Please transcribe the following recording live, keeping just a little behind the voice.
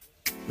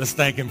Let's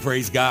thank and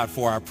praise God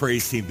for our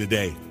praise team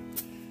today.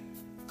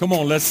 Come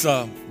on, let's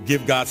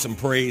give God some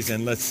praise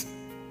and let's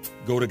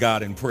go to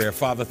God in prayer.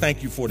 Father,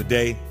 thank you for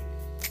today.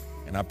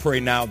 And I pray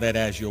now that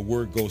as your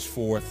word goes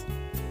forth,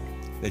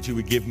 that you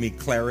would give me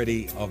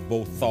clarity of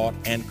both thought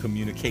and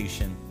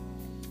communication,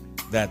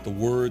 that the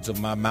words of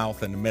my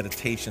mouth and the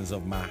meditations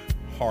of my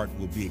heart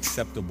will be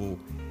acceptable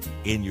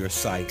in your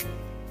sight.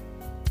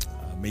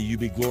 May you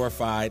be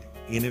glorified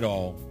in it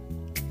all.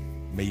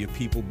 May your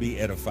people be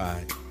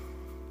edified.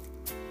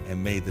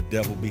 And may the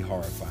devil be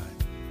horrified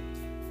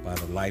by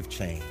the life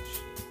change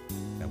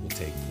that will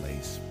take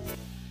place.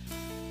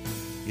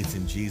 It's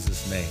in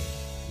Jesus' name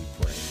we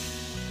pray.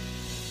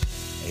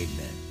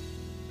 Amen.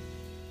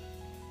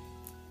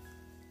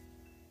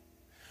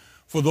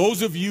 For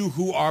those of you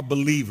who are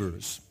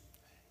believers,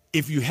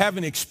 if you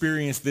haven't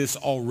experienced this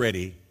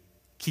already,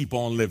 keep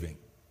on living.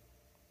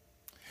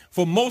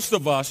 For most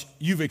of us,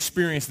 you've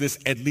experienced this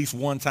at least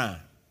one time.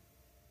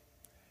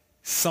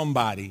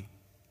 Somebody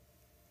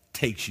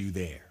takes you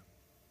there.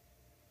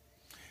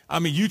 I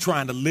mean, you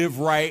trying to live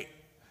right.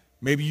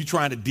 Maybe you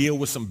trying to deal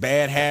with some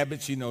bad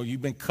habits. You know,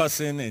 you've been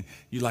cussing and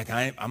you're like,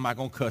 I'm not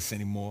going to cuss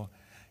anymore.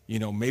 You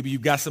know, maybe you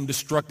got some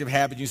destructive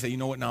habits. You say, you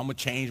know what, now I'm going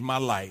to change my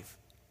life.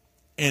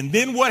 And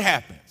then what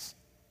happens?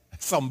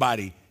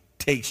 Somebody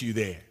takes you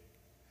there.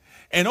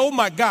 And oh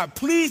my God,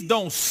 please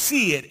don't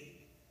see it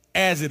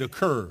as it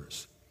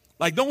occurs.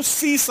 Like, don't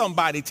see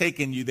somebody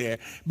taking you there,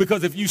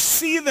 because if you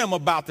see them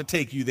about to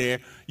take you there,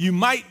 you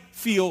might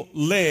feel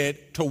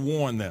led to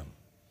warn them.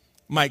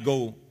 Might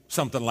go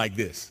something like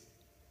this.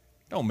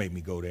 Don't make me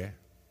go there.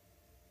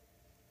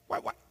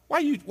 Why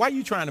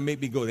you trying to make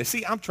me go there?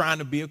 See, I'm trying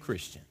to be a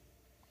Christian.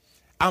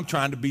 I'm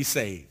trying to be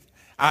saved.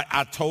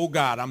 I told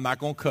God I'm not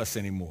going to cuss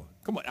anymore.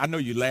 Come on, I know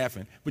you're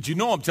laughing, but you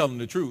know I'm telling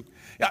the truth.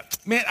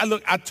 Man,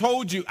 I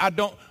told you I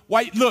don't.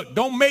 Look,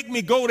 don't make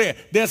me go there.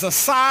 There's a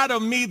side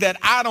of me that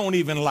I don't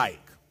even like.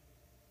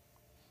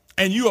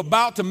 And you're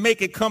about to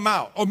make it come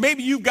out. Or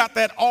maybe you've got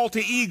that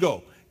alter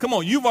ego. Come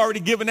on, you've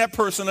already given that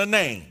person a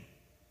name.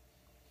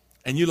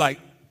 And you're like,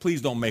 please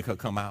don't make her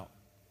come out.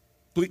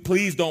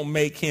 Please don't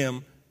make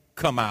him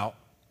come out.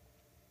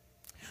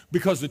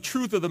 Because the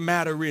truth of the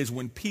matter is,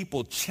 when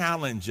people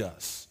challenge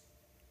us,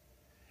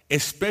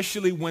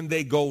 especially when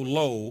they go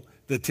low,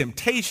 the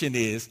temptation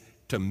is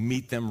to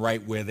meet them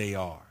right where they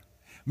are.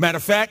 Matter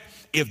of fact,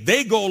 if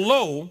they go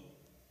low,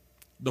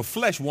 the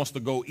flesh wants to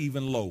go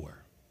even lower.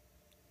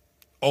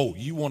 Oh,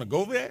 you want to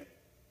go there?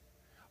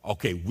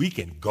 Okay, we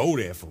can go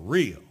there for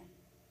real.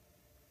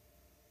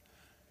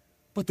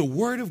 But the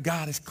word of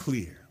God is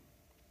clear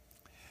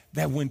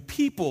that when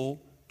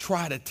people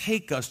try to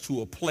take us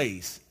to a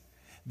place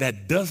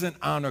that doesn't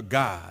honor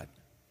God,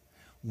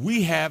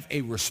 we have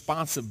a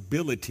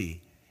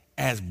responsibility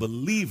as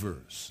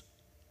believers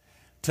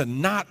to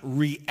not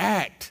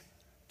react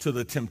to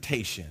the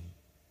temptation,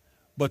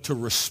 but to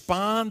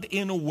respond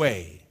in a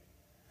way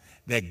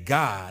that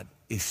God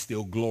is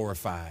still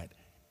glorified.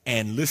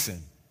 And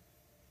listen,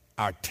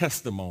 our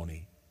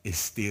testimony is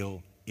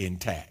still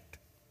intact.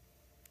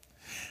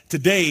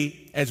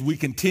 Today, as we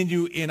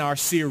continue in our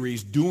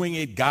series, Doing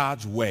It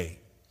God's Way,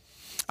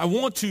 I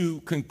want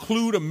to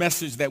conclude a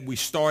message that we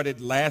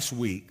started last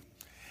week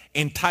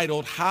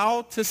entitled,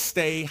 How to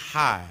Stay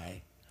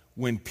High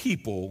When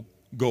People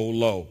Go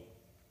Low.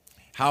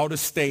 How to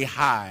stay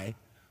high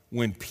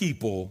when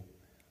people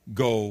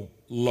go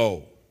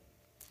low.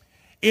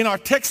 In our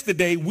text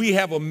today, we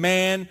have a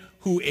man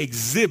who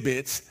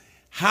exhibits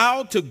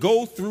how to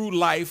go through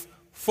life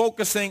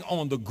focusing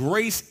on the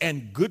grace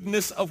and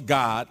goodness of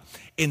God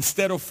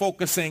instead of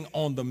focusing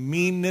on the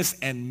meanness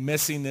and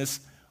messiness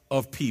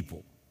of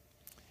people.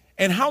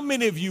 And how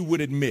many of you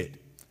would admit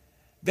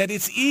that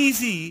it's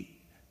easy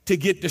to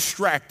get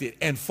distracted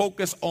and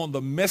focus on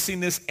the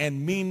messiness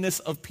and meanness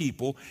of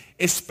people,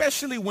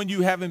 especially when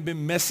you haven't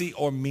been messy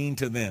or mean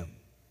to them?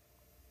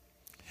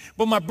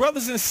 But my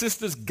brothers and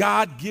sisters,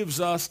 God gives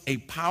us a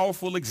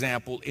powerful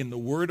example in the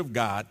Word of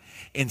God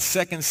in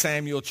 2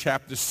 Samuel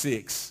chapter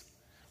 6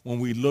 when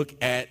we look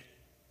at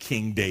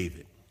King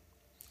David.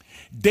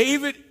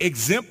 David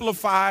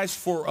exemplifies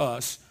for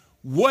us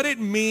what it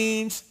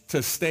means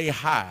to stay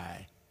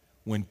high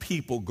when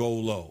people go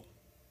low.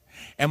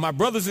 And my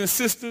brothers and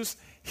sisters,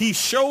 he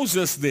shows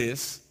us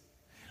this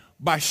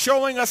by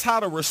showing us how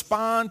to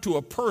respond to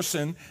a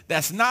person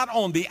that's not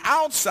on the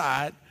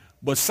outside,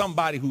 but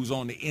somebody who's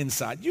on the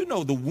inside. You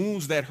know, the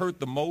wounds that hurt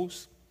the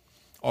most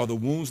are the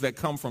wounds that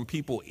come from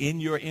people in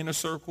your inner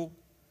circle,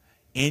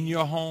 in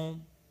your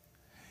home,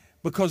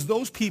 because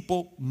those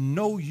people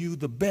know you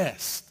the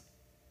best.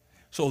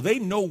 So they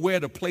know where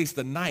to place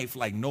the knife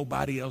like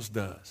nobody else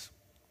does.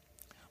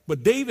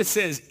 But David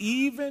says,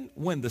 even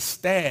when the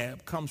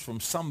stab comes from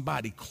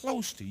somebody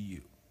close to you,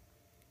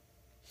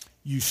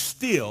 you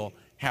still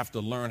have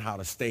to learn how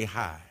to stay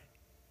high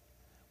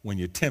when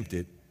you're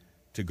tempted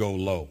to go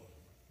low.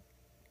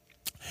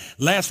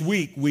 Last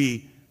week,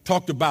 we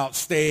talked about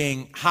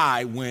staying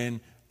high when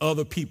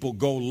other people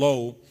go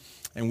low,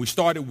 and we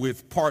started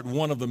with part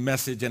one of the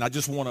message, and I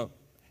just want to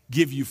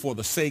give you, for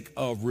the sake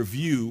of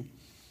review,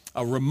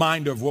 a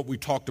reminder of what we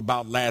talked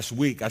about last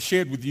week. I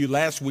shared with you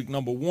last week,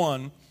 number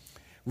one,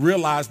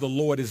 realize the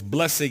Lord is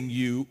blessing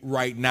you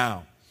right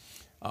now.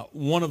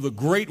 One of the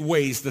great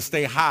ways to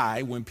stay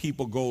high when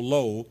people go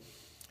low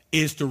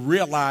is to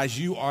realize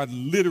you are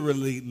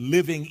literally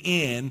living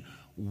in,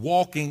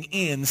 walking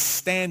in,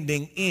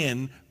 standing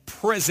in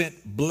present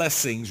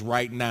blessings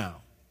right now.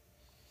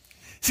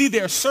 See,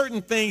 there are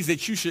certain things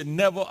that you should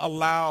never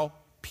allow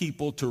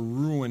people to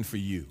ruin for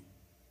you.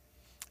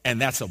 And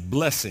that's a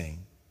blessing.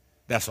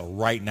 That's a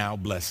right now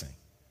blessing.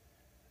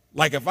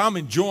 Like if I'm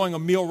enjoying a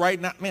meal right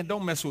now, man,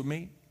 don't mess with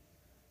me.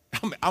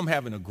 I'm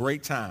having a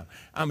great time.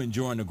 I'm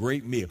enjoying a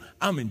great meal.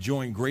 I'm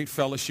enjoying great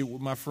fellowship with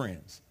my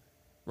friends,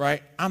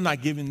 right? I'm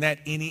not giving that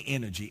any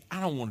energy. I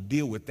don't want to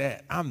deal with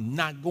that. I'm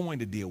not going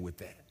to deal with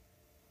that.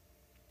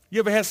 You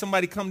ever had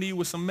somebody come to you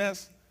with some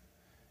mess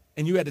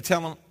and you had to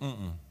tell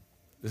them,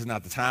 this is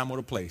not the time or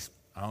the place.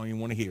 I don't even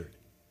want to hear it,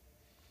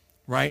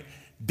 right?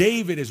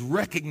 David is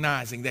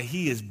recognizing that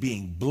he is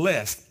being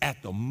blessed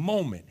at the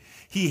moment.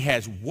 He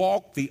has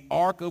walked the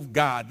ark of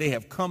God. They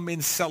have come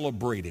in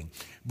celebrating,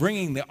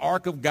 bringing the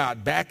ark of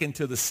God back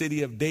into the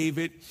city of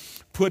David,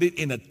 put it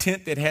in a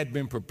tent that had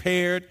been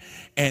prepared,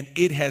 and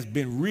it has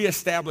been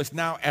reestablished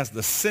now as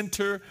the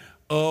center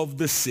of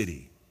the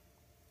city.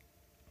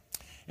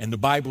 And the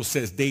Bible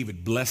says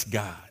David blessed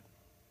God.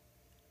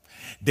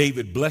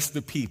 David blessed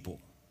the people,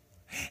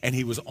 and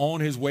he was on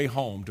his way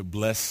home to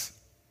bless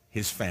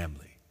his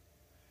family.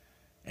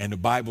 And the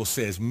Bible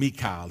says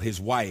Michal, his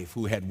wife,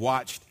 who had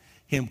watched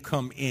him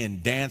come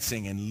in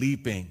dancing and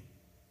leaping,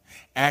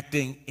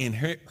 acting in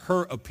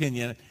her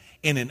opinion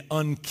in an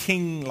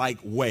unking-like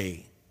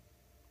way,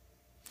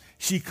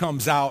 she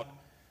comes out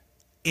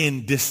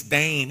in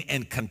disdain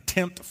and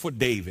contempt for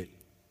David.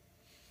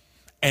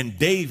 And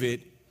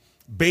David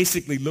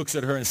basically looks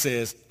at her and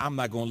says, I'm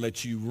not going to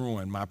let you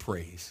ruin my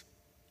praise.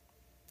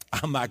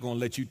 I'm not going to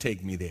let you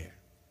take me there.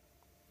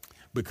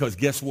 Because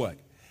guess what?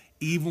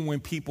 Even when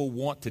people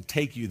want to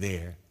take you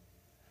there,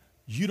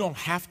 you don't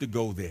have to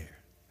go there.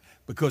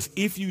 Because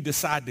if you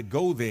decide to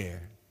go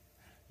there,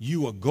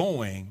 you are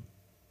going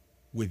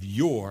with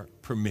your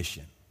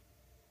permission.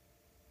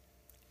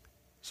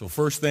 So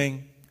first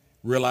thing,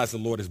 realize the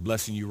Lord is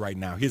blessing you right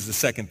now. Here's the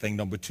second thing.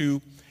 Number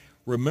two,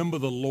 remember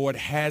the Lord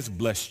has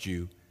blessed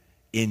you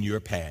in your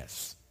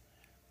past.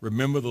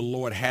 Remember the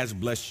Lord has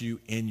blessed you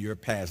in your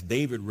past.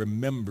 David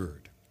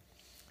remembered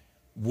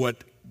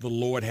what the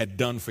Lord had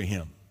done for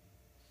him.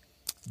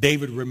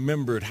 David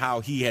remembered how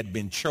he had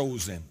been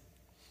chosen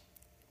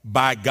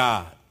by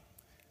God.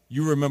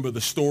 You remember the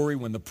story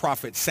when the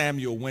prophet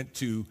Samuel went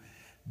to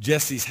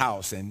Jesse's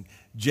house and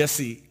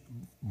Jesse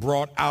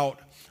brought out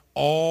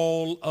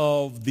all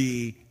of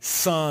the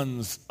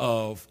sons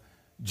of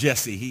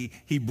Jesse.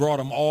 He brought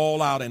them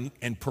all out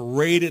and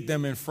paraded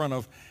them in front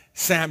of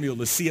Samuel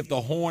to see if the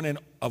horn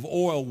of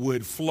oil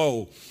would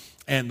flow.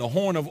 And the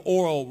horn of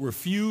oil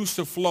refused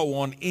to flow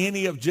on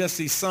any of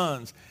Jesse's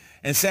sons.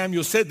 And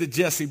Samuel said to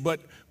Jesse,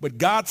 but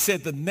God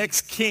said the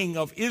next king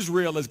of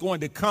Israel is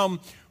going to come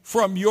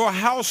from your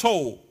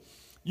household.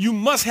 You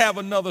must have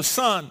another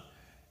son.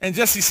 And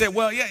Jesse said,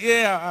 well,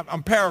 yeah,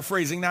 I'm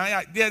paraphrasing now.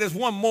 Yeah, there's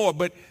one more,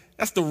 but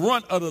that's the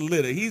runt of the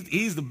litter.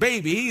 He's the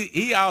baby.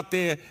 He's out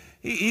there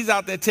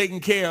taking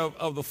care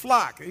of the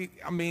flock.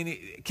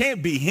 It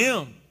can't be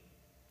him.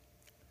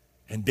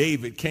 And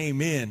David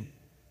came in,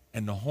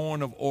 and the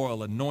horn of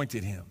oil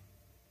anointed him.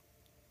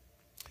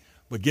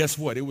 But guess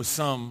what? It was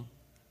some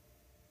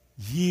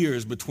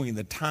years between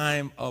the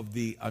time of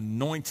the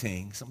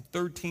anointing, some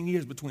 13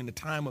 years between the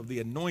time of the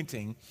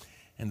anointing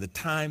and the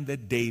time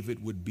that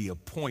David would be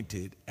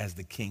appointed as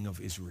the king of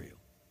Israel.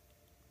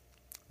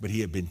 But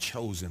he had been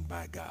chosen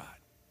by God.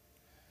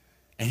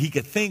 And he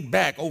could think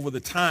back over the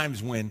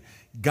times when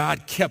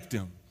God kept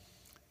him,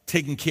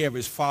 taking care of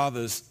his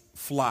father's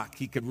flock.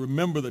 He could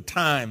remember the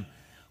time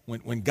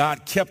when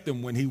God kept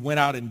him when he went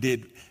out and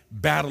did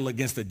battle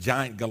against the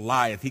giant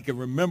Goliath. He could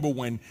remember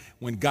when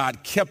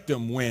God kept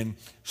him when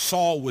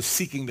Saul was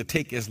seeking to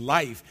take his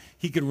life.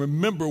 He could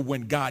remember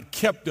when God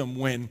kept him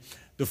when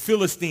the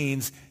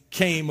Philistines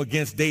came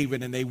against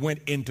David and they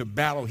went into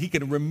battle. He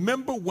could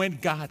remember when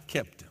God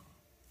kept him.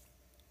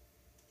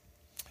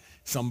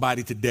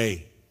 Somebody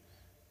today,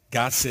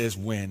 God says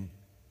when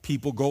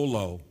people go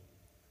low,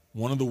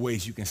 one of the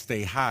ways you can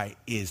stay high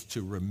is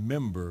to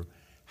remember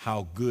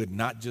how good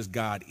not just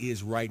God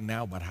is right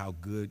now, but how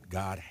good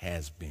God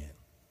has been.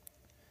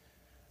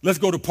 Let's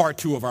go to part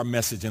 2 of our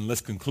message and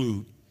let's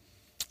conclude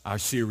our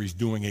series,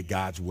 Doing It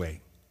God's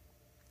Way.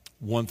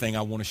 One thing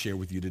I want to share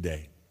with you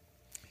today.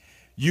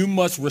 You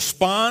must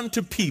respond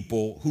to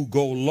people who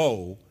go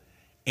low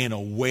in a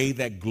way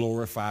that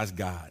glorifies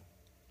God.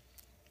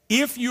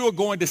 If you are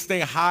going to stay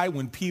high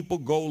when people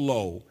go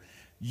low,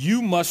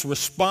 you must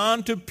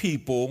respond to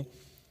people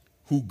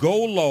who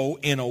go low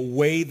in a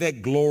way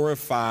that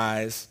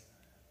glorifies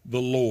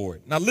the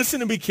Lord. Now listen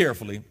to me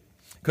carefully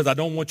because I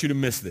don't want you to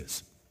miss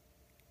this.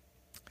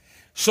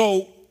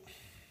 So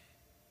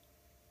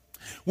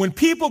when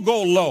people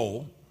go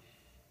low,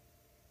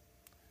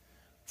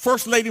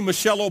 First Lady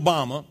Michelle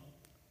Obama,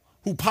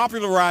 who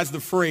popularized the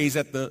phrase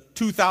at the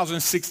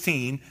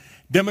 2016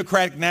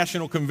 Democratic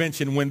National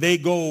Convention, when they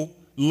go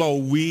low,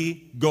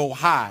 we go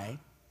high,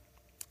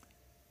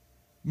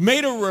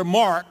 made a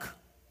remark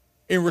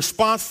in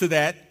response to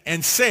that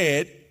and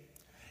said,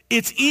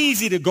 it's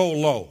easy to go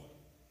low.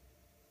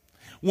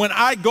 When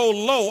I go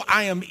low,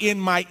 I am in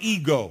my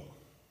ego.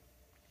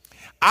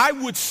 I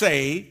would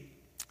say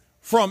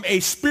from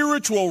a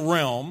spiritual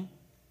realm,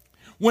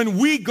 when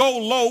we go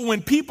low,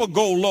 when people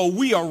go low,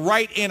 we are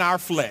right in our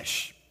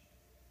flesh.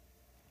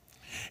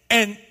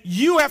 And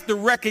you have to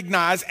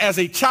recognize as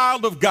a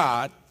child of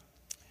God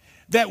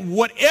that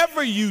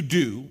whatever you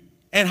do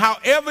and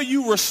however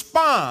you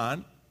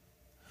respond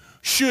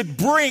should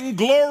bring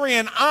glory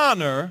and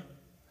honor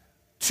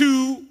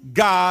to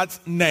God's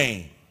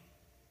name.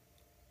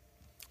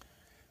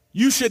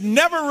 You should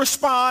never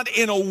respond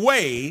in a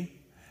way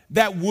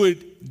that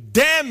would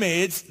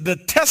damage the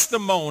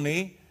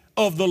testimony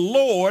of the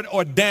Lord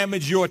or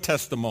damage your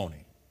testimony.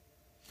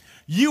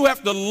 You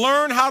have to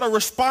learn how to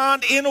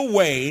respond in a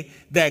way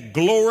that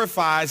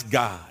glorifies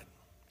God.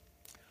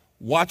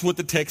 Watch what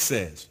the text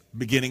says,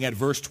 beginning at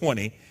verse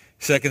 20,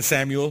 2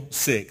 Samuel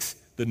 6,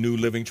 the New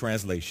Living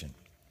Translation.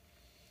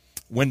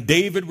 When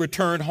David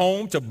returned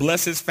home to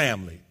bless his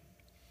family,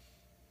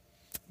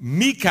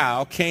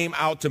 Michal came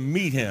out to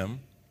meet him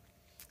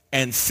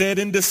and said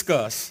in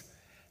disgust,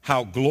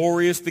 how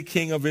glorious the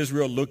king of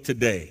Israel looked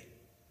today.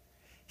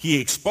 He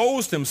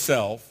exposed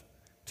himself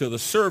to the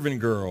servant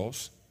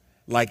girls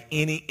like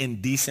any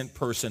indecent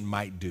person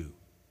might do.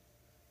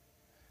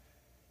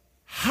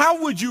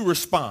 How would you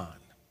respond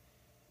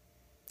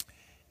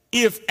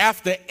if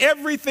after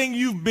everything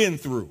you've been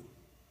through,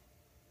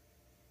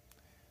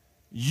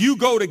 you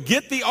go to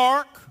get the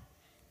ark,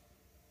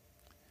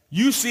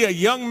 you see a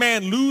young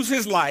man lose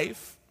his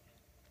life,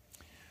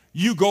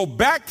 you go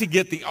back to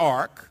get the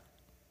ark,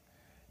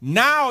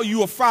 now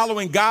you are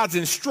following God's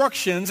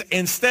instructions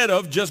instead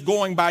of just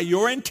going by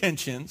your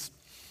intentions.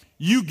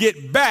 You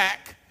get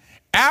back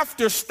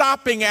after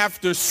stopping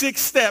after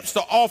 6 steps to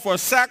offer a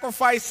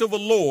sacrifice to the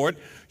Lord.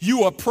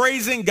 You are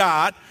praising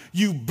God.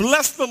 You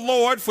bless the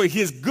Lord for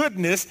his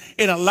goodness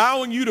in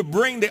allowing you to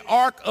bring the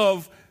ark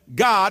of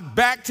God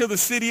back to the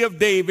city of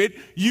David.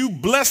 You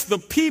bless the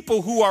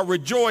people who are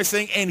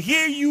rejoicing. And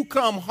here you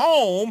come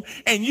home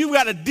and you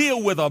got to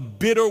deal with a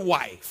bitter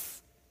wife.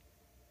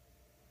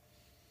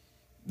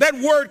 That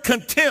word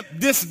contempt,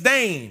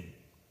 disdain,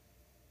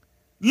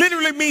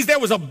 literally means there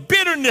was a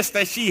bitterness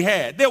that she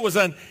had. There was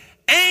an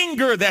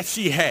anger that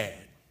she had.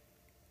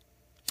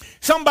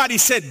 Somebody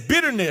said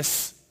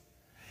bitterness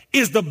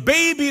is the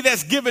baby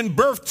that's given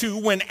birth to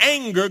when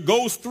anger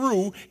goes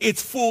through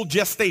its full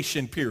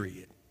gestation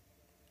period.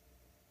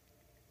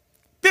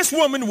 This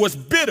woman was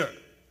bitter,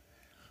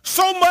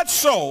 so much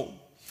so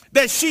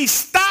that she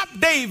stopped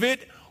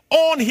David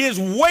on his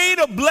way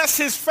to bless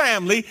his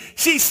family.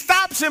 She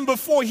stops him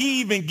before he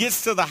even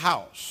gets to the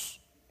house.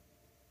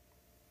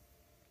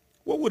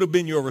 What would have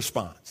been your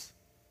response?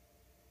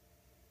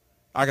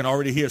 I can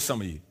already hear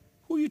some of you.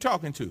 Who are you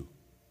talking to?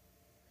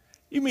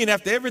 You mean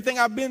after everything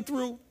I've been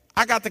through,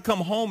 I got to come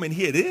home and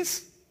hear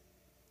this?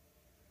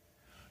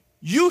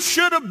 You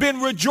should have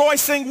been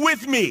rejoicing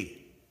with me.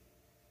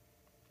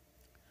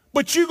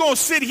 But you're going to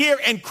sit here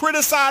and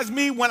criticize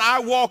me when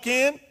I walk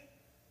in?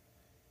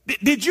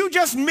 Did you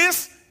just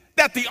miss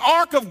that the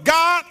ark of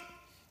God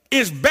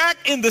is back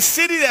in the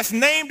city that's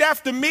named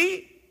after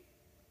me?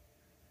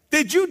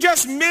 Did you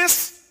just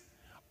miss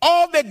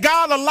all that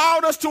God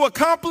allowed us to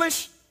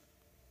accomplish?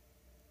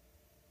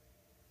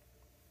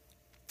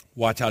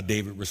 Watch how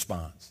David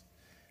responds.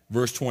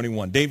 Verse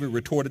 21, David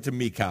retorted to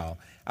Michal,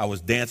 I was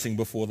dancing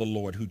before the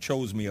Lord who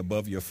chose me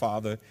above your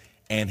father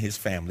and his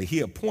family. He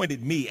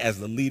appointed me as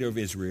the leader of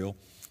Israel,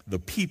 the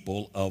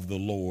people of the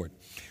Lord.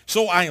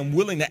 So I am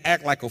willing to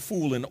act like a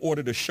fool in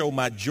order to show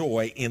my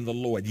joy in the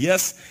Lord.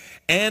 Yes,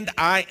 and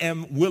I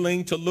am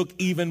willing to look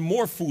even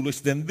more foolish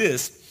than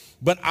this,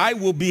 but I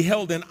will be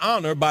held in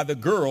honor by the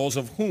girls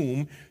of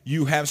whom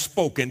you have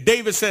spoken.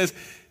 David says,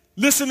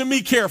 listen to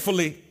me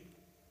carefully.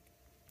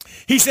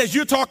 He says,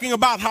 you're talking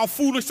about how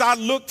foolish I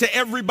look to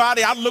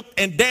everybody. I look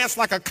and dance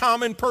like a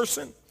common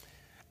person.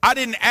 I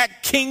didn't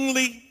act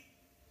kingly.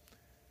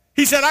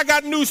 He said, I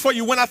got news for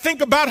you. When I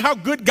think about how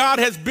good God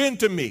has been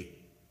to me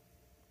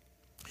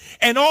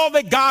and all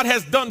that God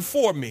has done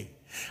for me,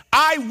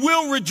 I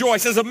will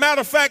rejoice. As a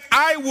matter of fact,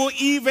 I will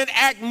even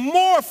act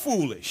more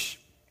foolish.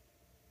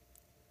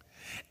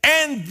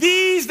 And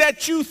these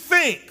that you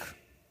think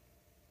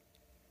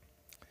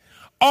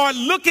are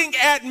looking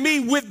at me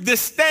with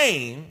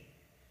disdain,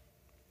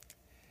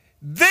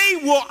 they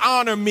will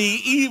honor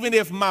me even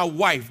if my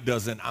wife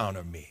doesn't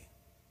honor me.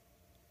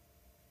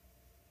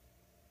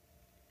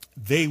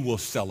 They will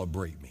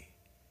celebrate me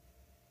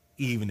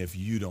even if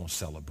you don't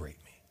celebrate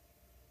me.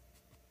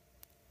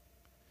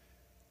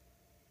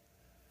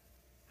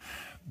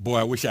 Boy,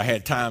 I wish I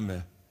had time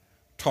to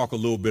talk a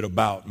little bit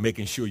about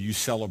making sure you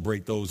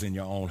celebrate those in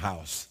your own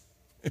house.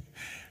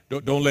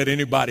 Don't let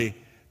anybody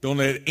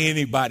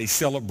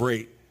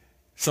celebrate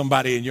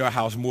somebody in your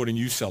house more than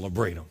you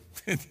celebrate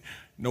them.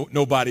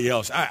 nobody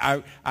else.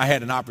 I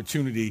had an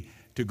opportunity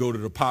to go to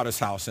the Potter's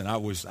house, and I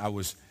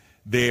was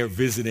there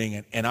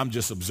visiting, and I'm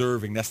just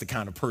observing. That's the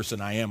kind of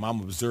person I am.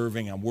 I'm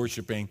observing, I'm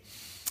worshiping,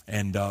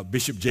 and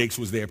Bishop Jakes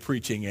was there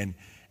preaching,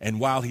 and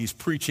while he's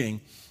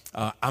preaching,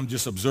 I'm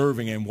just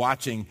observing and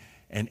watching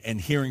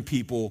and hearing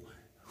people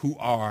who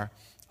are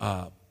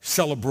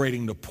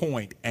celebrating the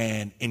point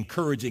and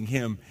encouraging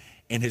him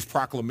in his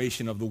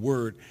proclamation of the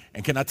word.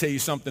 And can I tell you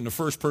something? The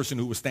first person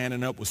who was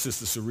standing up was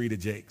Sister Sarita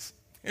Jakes.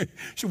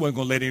 She wasn't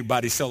going to let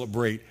anybody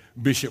celebrate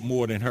Bishop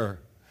more than her.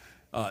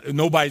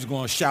 Nobody's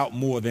going to shout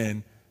more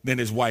than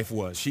his wife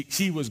was.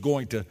 She was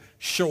going to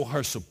show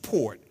her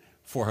support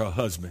for her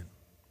husband.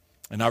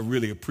 And I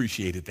really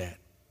appreciated that.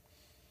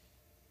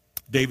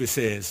 David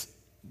says,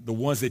 the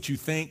ones that you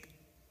think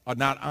are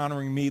not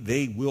honoring me,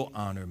 they will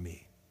honor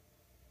me.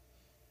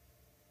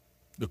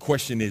 The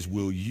question is,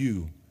 will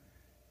you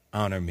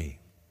honor me?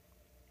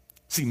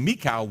 See,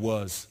 Michal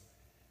was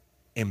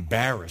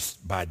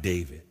embarrassed by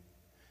David.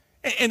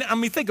 And I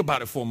mean, think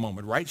about it for a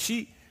moment, right?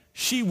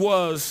 She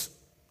was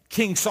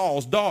King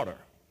Saul's daughter.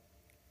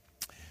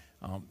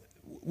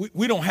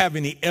 We don't have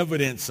any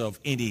evidence of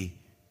any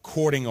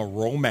courting or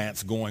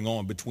romance going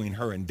on between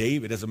her and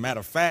David. As a matter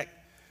of fact,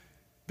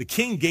 the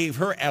king gave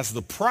her as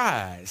the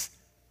prize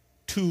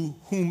to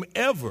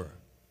whomever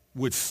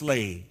would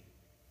slay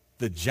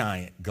the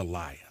giant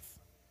Goliath.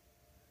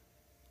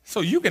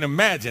 So you can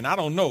imagine,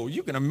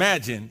 you can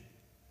imagine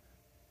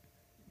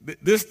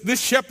this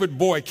shepherd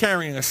boy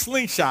carrying a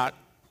slingshot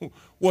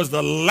was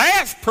the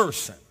last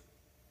person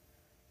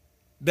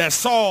that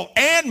Saul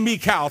and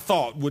Michal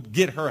thought would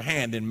get her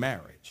hand in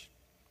marriage.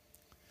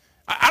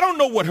 I don't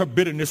know what her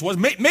bitterness was.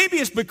 Maybe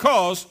it's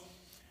because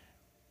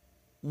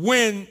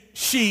when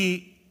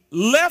she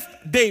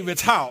left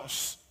David's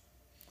house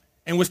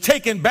and was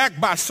taken back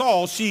by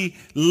Saul, she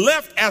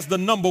left as the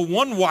number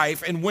one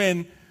wife, and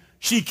when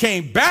she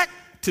came back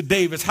to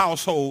David's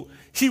household,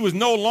 she was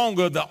no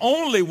longer the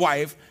only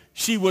wife.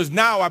 She was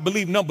now, I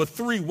believe, number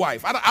 3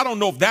 wife. I don't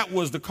know if that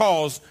was the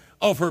cause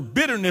of her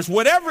bitterness.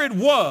 Whatever it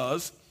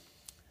was,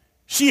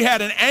 she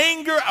had an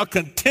anger, a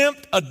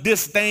contempt, a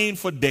disdain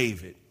for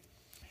David.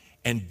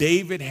 And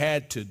David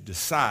had to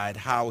decide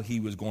how he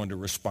was going to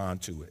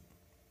respond to it.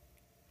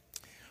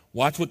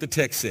 Watch what the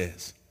text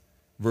says.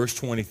 Verse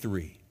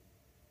 23.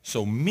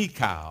 So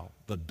Michal,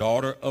 the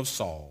daughter of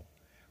Saul,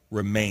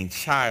 remained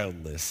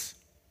childless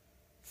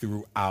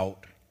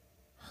throughout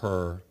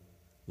her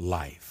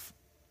life.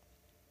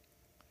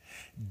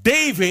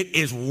 David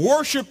is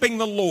worshiping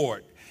the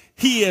Lord.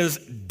 He is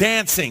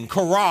dancing,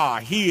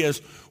 karah. He is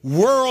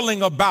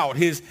whirling about.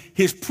 His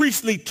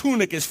priestly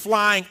tunic is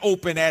flying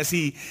open as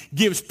he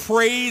gives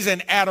praise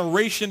and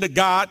adoration to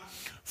God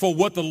for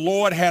what the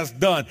Lord has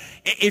done.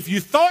 If you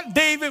thought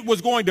David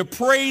was going to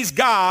praise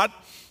God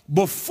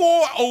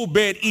before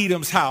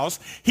Obed-Edom's house,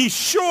 he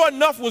sure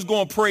enough was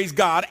going to praise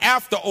God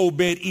after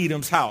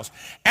Obed-Edom's house.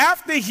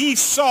 After he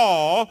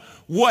saw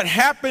what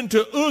happened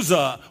to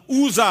Uzzah,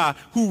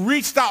 who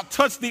reached out,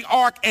 touched the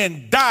ark,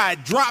 and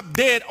died, dropped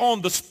dead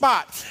on the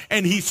spot.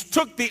 And he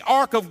took the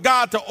ark of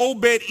God to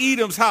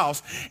Obed-Edom's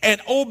house,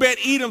 and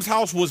Obed-Edom's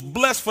house was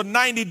blessed for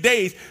 90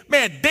 days.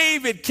 Man,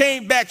 David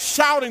came back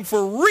shouting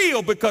for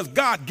real because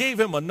God gave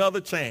him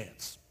another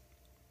chance.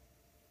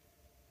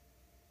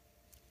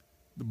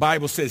 The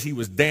Bible says he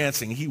was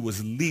dancing, he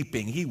was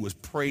leaping, he was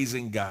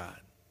praising God.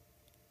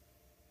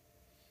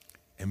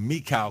 And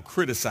Michal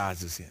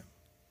criticizes him,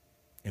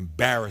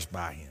 embarrassed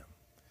by him.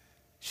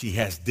 She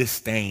has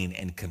disdain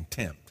and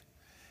contempt.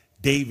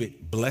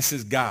 David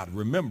blesses God.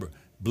 Remember,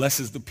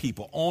 blesses the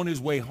people on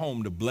his way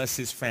home to bless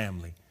his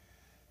family.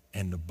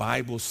 And the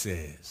Bible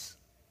says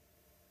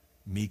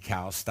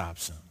Michal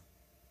stops him.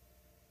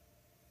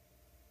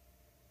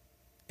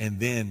 And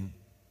then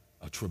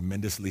a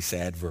tremendously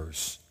sad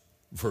verse.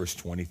 Verse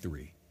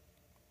 23.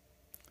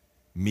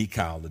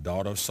 Michal, the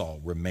daughter of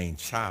Saul, remained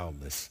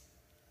childless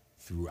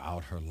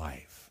throughout her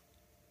life.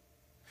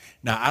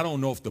 Now, I don't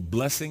know if the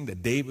blessing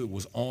that David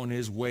was on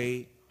his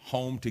way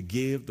home to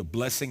give, the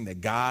blessing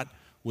that God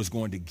was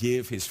going to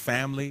give his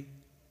family,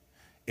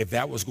 if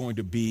that was going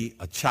to be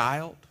a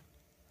child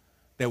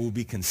that would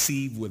be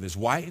conceived with his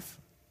wife.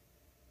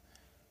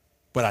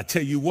 But I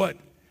tell you what,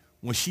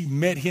 when she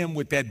met him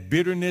with that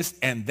bitterness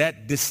and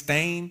that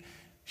disdain,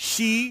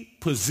 she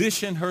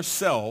positioned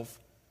herself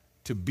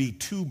to be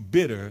too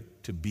bitter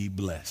to be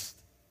blessed.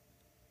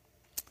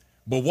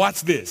 But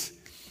watch this.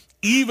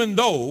 Even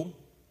though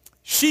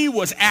she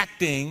was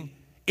acting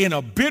in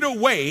a bitter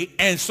way,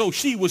 and so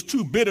she was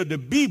too bitter to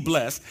be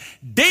blessed,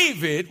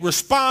 David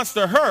responds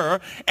to her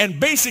and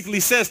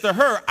basically says to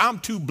her, I'm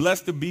too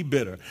blessed to be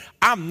bitter.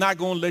 I'm not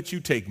going to let you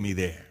take me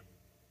there.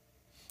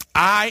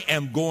 I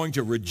am going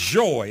to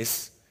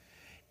rejoice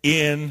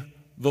in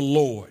the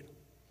Lord.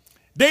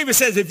 David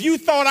says, if you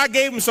thought I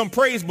gave him some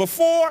praise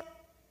before,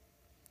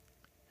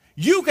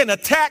 you can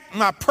attack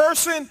my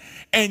person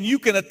and you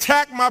can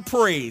attack my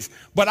praise.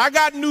 But I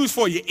got news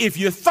for you. If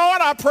you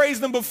thought I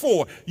praised him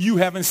before, you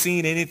haven't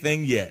seen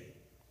anything yet.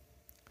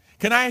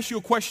 Can I ask you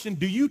a question?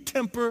 Do you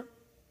temper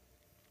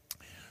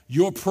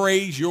your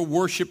praise, your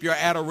worship, your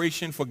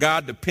adoration for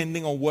God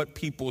depending on what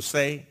people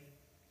say?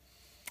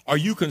 Are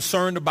you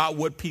concerned about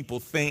what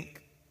people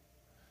think?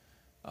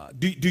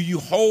 Do you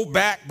hold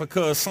back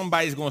because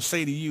somebody's going to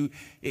say to you,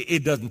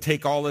 it doesn't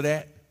take all of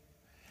that?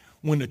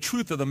 When the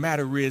truth of the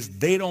matter is,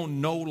 they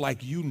don't know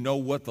like you know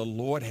what the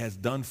Lord has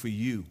done for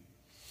you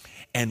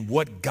and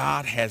what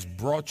God has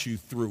brought you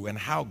through and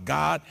how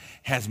God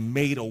has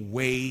made a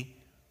way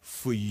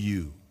for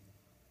you.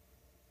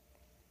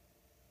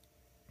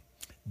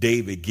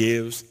 David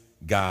gives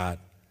God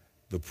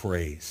the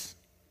praise.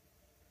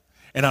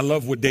 And I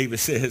love what David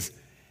says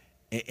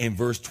in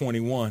verse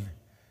 21.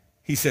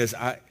 He says,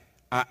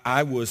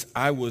 I was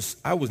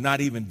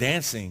not even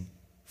dancing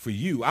for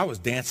you. I was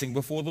dancing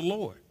before the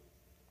Lord.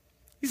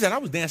 He said, I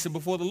was dancing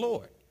before the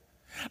Lord.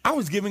 I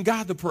was giving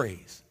God the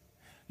praise.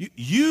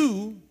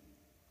 You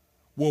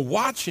were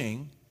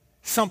watching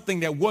something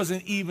that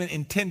wasn't even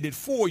intended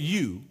for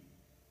you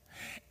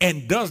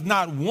and does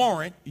not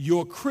warrant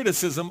your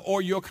criticism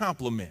or your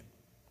compliment.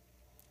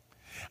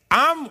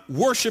 I'm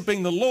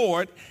worshiping the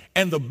Lord,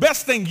 and the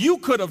best thing you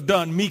could have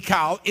done,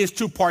 Michal, is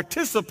to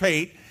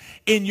participate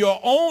in your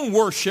own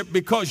worship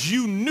because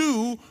you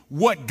knew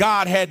what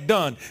God had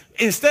done.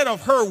 Instead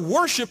of her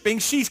worshiping,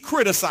 she's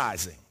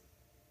criticizing.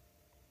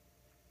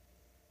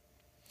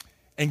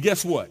 And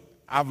guess what?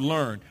 I've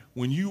learned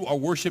when you are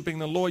worshiping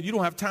the Lord, you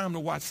don't have time to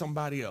watch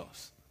somebody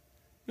else.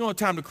 You don't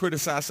have time to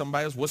criticize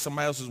somebody else, what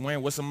somebody else is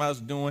wearing, what somebody else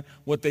is doing,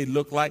 what they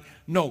look like.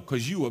 No,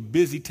 because you are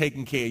busy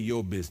taking care of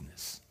your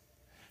business.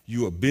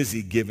 You are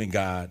busy giving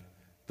God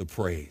the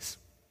praise.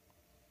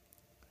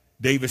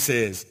 David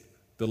says,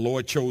 the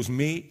Lord chose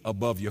me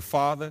above your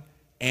father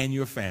and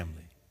your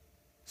family.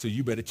 So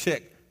you better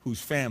check whose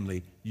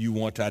family you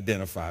want to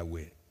identify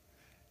with.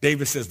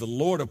 David says, the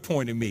Lord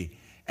appointed me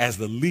as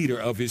the leader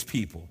of his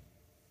people.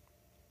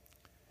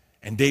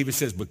 And David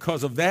says,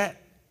 because of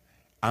that,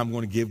 I'm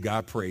going to give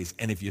God praise.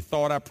 And if you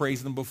thought I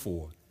praised him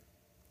before,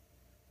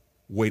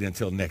 wait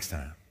until next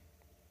time.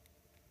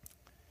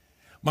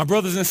 My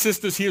brothers and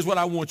sisters, here's what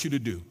I want you to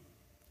do.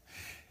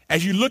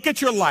 As you look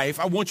at your life,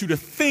 I want you to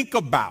think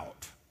about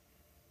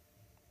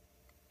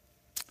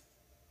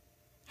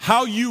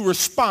how you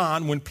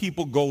respond when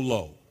people go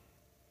low.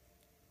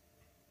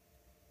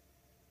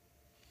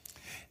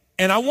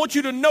 And I want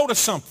you to notice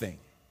something.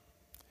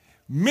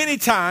 Many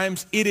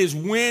times it is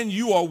when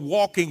you are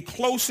walking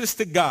closest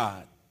to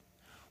God,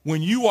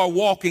 when you are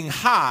walking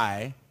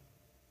high,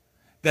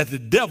 that the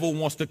devil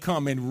wants to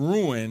come and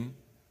ruin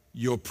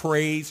your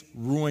praise,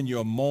 ruin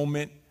your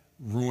moment,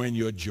 ruin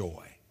your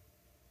joy.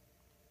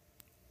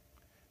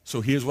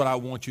 So here's what I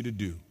want you to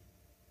do.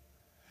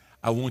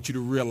 I want you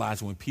to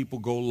realize when people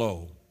go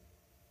low,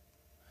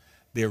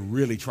 they're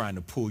really trying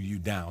to pull you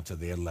down to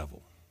their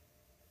level.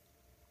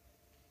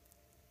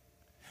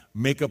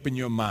 Make up in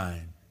your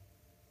mind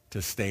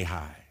to stay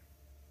high.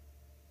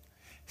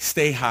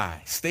 Stay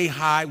high. Stay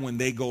high when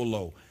they go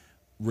low.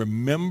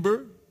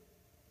 Remember,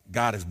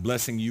 God is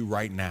blessing you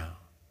right now.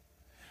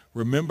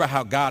 Remember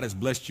how God has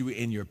blessed you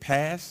in your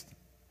past,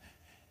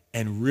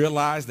 and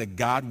realize that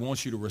God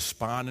wants you to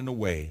respond in a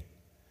way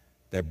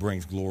that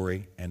brings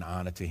glory and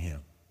honor to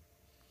him.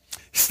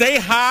 Stay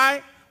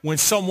high when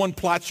someone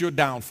plots your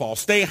downfall.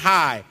 Stay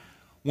high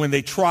when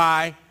they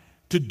try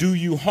to do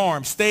you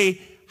harm.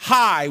 Stay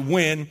high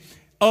when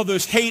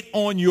others hate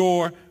on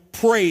your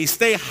praise.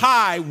 Stay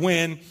high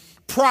when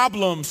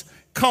problems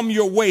come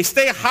your way.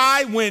 Stay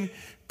high when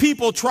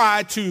people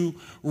try to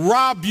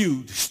rob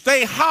you.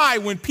 Stay high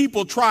when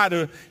people try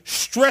to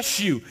stress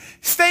you.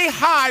 Stay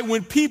high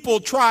when people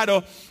try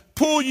to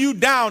pull you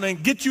down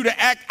and get you to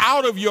act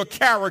out of your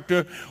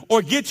character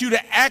or get you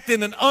to act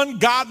in an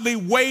ungodly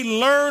way.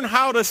 Learn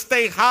how to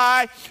stay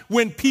high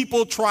when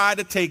people try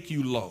to take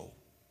you low.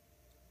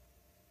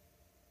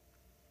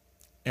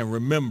 And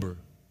remember,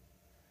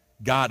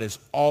 God is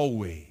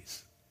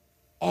always,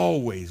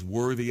 always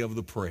worthy of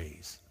the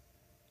praise,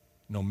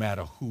 no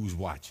matter who's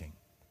watching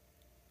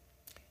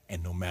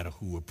and no matter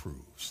who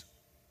approves.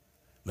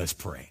 Let's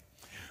pray.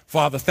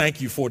 Father, thank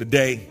you for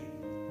today.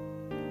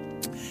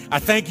 I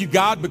thank you,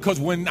 God, because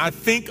when I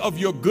think of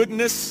your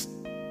goodness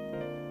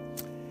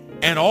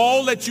and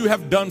all that you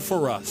have done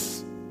for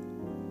us,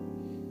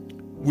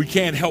 we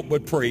can't help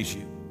but praise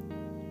you.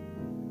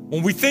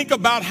 When we think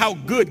about how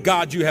good,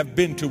 God, you have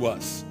been to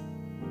us,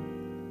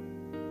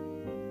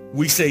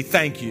 we say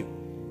thank you.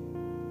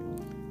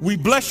 We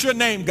bless your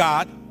name,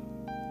 God,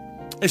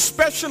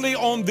 especially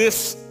on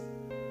this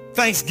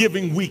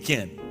Thanksgiving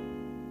weekend.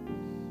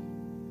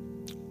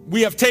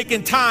 We have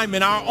taken time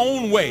in our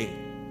own way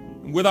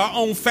with our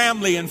own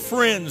family and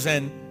friends,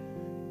 and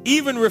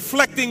even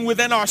reflecting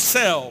within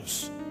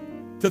ourselves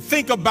to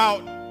think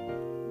about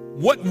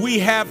what we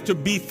have to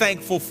be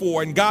thankful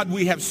for. And God,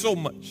 we have so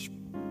much.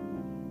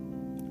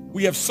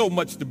 We have so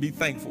much to be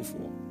thankful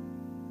for.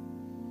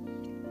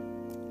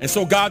 And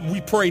so, God, we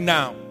pray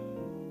now,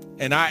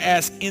 and I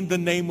ask in the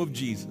name of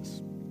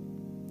Jesus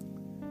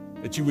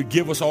that you would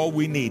give us all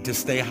we need to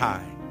stay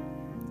high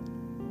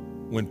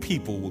when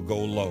people will go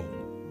low,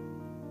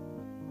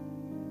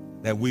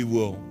 that we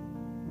will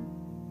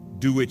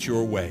do it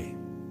your way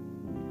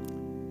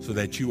so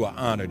that you are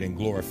honored and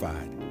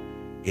glorified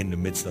in the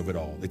midst of it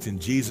all. It's in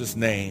Jesus'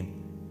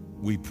 name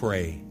we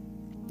pray.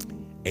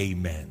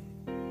 Amen.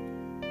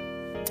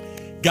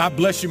 God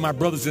bless you, my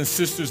brothers and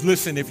sisters.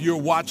 Listen, if you're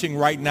watching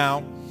right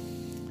now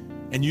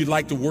and you'd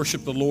like to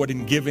worship the Lord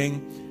in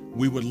giving,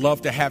 we would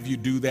love to have you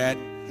do that.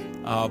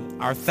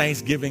 Our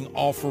Thanksgiving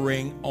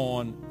offering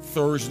on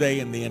Thursday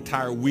and the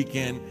entire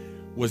weekend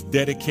was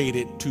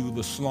dedicated to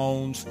the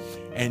Sloans,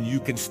 and you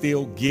can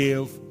still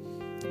give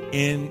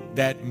in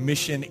that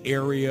mission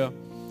area.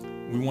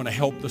 We want to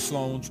help the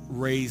Sloans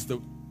raise the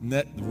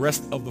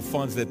rest of the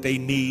funds that they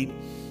need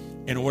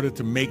in order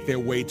to make their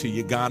way to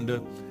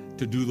Uganda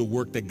to do the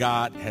work that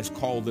God has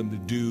called them to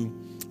do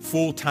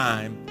full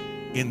time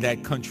in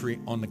that country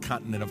on the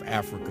continent of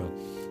Africa.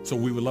 So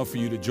we would love for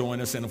you to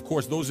join us. And of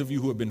course, those of you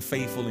who have been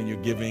faithful in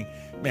your giving,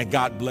 man,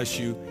 God bless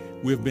you.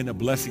 We've been a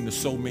blessing to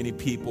so many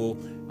people.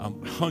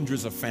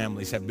 Hundreds of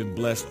families have been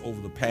blessed over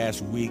the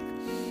past week,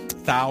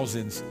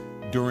 thousands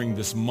during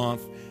this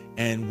month.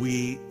 And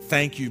we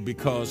thank you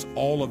because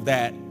all of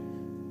that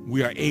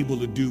we are able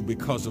to do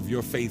because of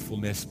your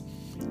faithfulness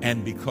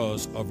and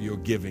because of your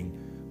giving.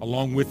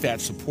 Along with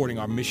that, supporting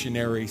our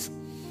missionaries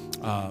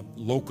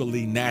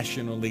locally,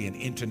 nationally, and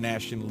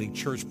internationally,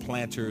 church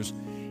planters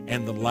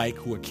and the like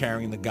who are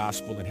carrying the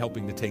gospel and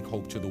helping to take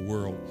hope to the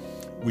world.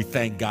 We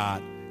thank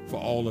God for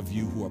all of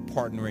you who are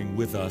partnering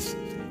with us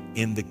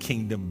in the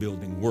kingdom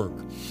building work.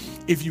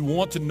 If you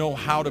want to know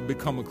how to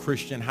become a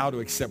Christian, how to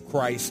accept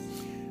Christ,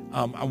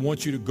 I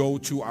want you to go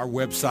to our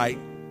website,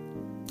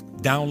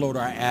 download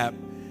our app.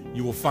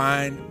 You will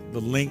find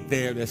the link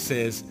there that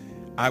says,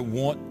 I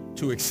want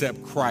to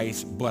accept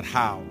Christ, but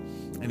how?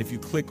 And if you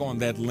click on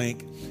that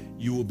link,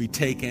 you will be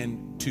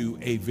taken to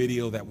a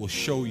video that will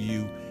show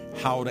you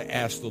how to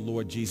ask the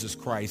Lord Jesus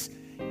Christ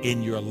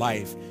in your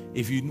life.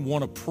 If you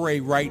want to pray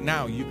right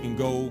now, you can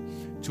go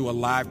to a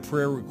live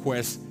prayer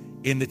request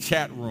in the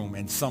chat room,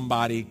 and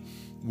somebody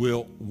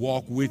will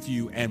walk with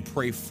you and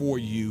pray for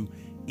you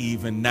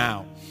even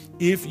now.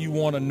 If you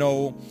want to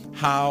know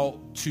how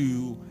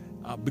to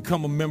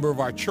become a member of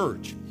our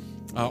church,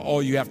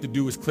 all you have to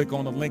do is click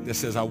on the link that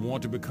says, I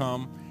want to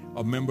become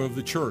a member of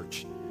the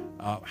church.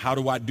 How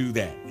do I do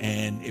that?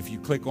 And if you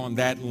click on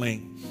that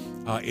link,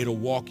 it'll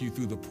walk you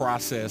through the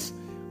process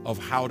of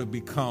how to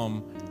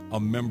become a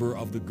member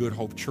of the Good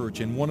Hope Church.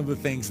 And one of the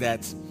things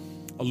that's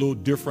a little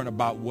different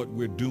about what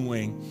we're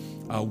doing,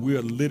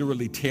 we're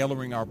literally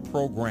tailoring our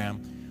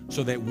program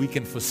so that we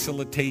can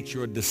facilitate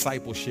your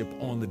discipleship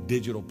on the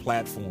digital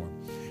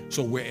platform.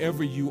 So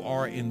wherever you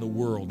are in the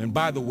world, and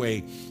by the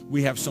way,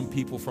 we have some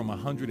people from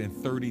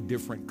 130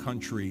 different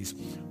countries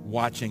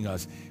watching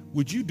us.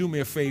 Would you do me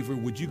a favor?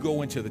 Would you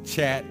go into the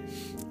chat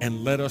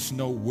and let us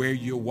know where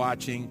you're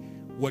watching,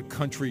 what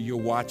country you're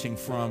watching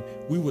from?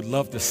 We would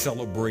love to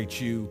celebrate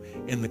you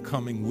in the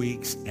coming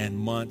weeks and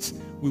months.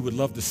 We would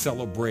love to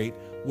celebrate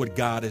what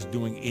God is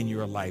doing in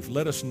your life.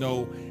 Let us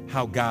know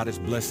how God is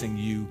blessing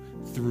you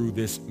through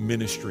this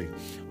ministry.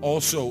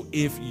 Also,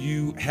 if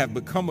you have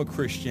become a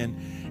Christian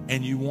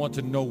and you want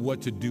to know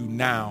what to do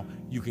now,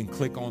 you can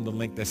click on the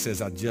link that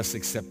says, I just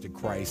accepted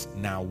Christ,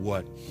 now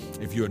what?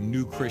 If you're a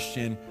new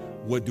Christian,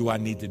 what do I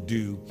need to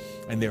do?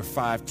 And there are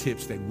 5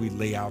 tips that we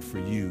lay out for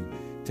you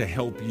to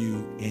help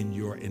you in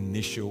your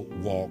initial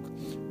walk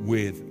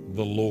with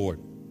the Lord.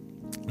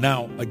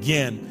 Now,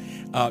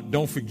 again,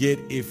 don't forget,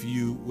 if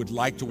you would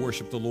like to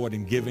worship the Lord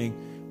in giving,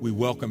 we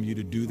welcome you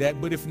to do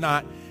that. But if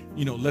not,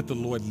 let the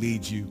Lord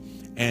lead you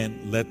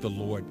and let the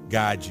Lord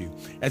guide you.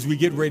 As we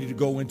get ready to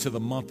go into the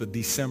month of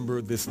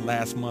December, this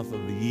last month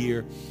of the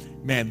year,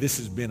 man, this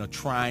has been a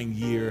trying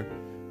year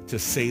to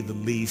say the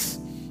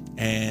least.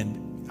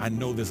 And I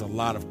know there's a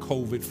lot of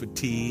COVID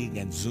fatigue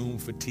and Zoom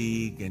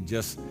fatigue and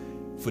just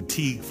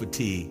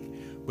fatigue.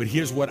 But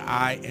here's what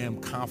I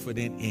am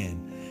confident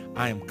in.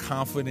 I am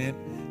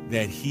confident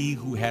that he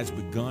who has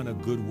begun a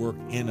good work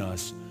in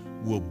us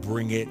will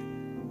bring it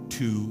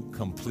to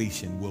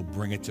completion, will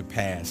bring it to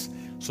pass.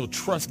 So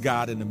trust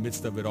God in the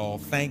midst of it all.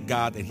 Thank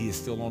God that he is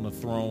still on the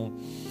throne,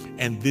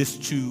 and this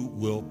too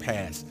will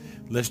pass.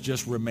 Let's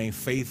just remain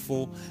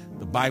faithful.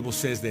 The Bible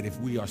says that if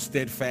we are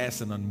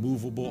steadfast and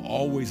unmovable,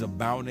 always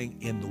abounding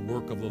in the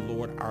work of the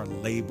Lord, our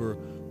labor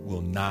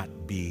will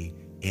not be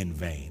in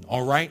vain.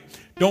 All right?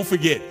 Don't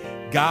forget,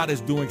 God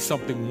is doing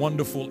something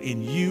wonderful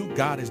in you.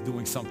 God is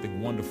doing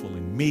something wonderful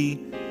in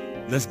me.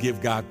 Let's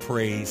give God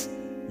praise.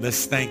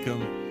 Let's thank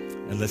him.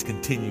 And let's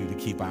continue to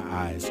keep our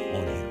eyes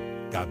on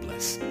him. God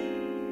bless.